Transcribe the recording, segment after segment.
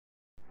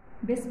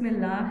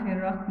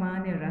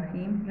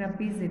Bismillahirrahmanirrahim.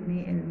 Rabbi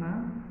Zidni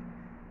Ilma.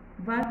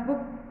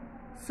 Workbook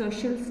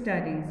Social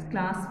Studies,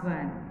 Class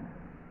 1.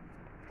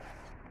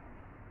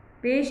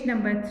 Page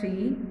number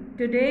 3.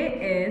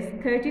 Today is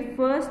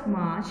 31st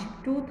March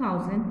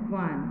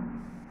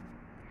 2001.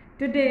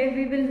 Today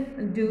we will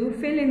do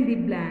fill in the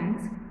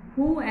blanks.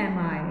 Who am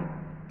I?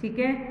 ठीक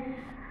है.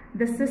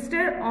 The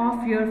sister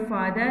of your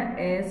father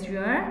is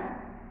your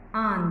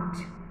aunt.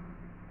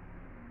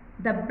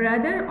 The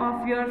brother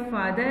of your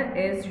father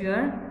is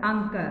your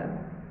uncle.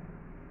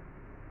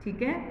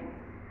 ठीक है.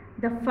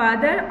 The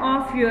father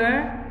of your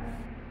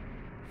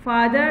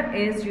father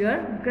is your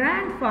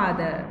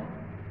grandfather.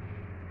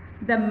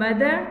 The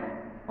mother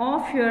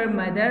of your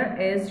mother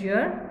is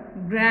your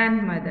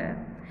grandmother.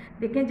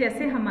 देखें,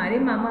 जैसे हमारे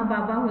मामा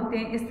बाबा होते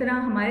हैं, इस तरह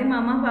हमारे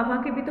मामा बाबा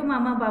के भी तो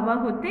मामा बाबा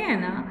होते हैं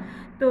ना.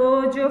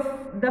 तो जो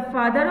the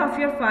father of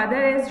your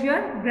father is your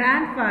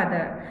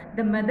grandfather. The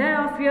mother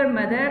of your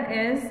mother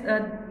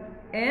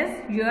is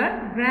your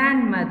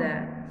grandmother.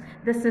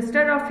 The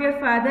sister of your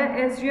father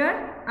is your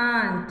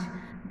aunt.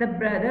 The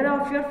brother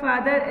of your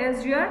father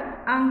is your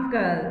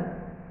uncle.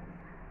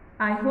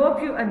 I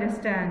hope you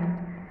understand.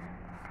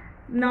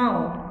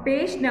 Now,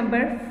 page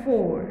number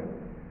 4.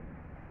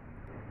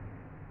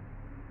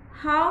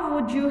 How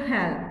would you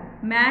help?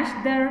 Match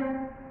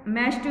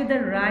to the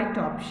right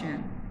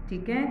option.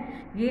 ठीक है,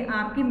 ये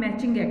आपकी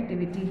matching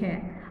activity है.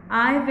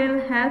 I will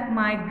help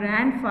my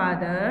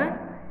grandfather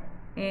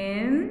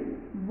in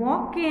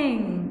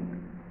walking.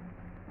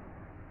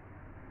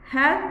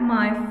 Help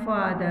my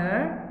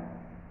father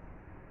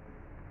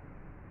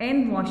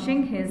in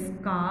washing his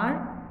car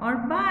or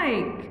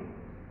bike.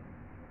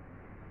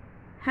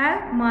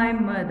 Help my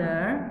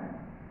mother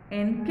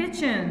in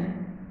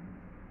kitchen.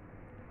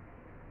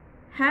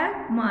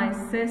 Help my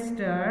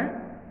sister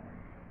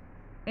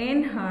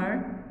in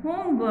her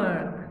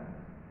homework.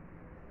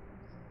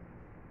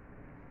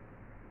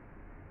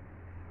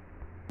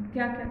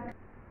 क्या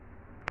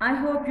I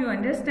hope you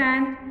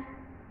understand.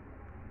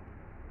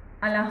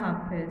 Allah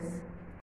Hafiz.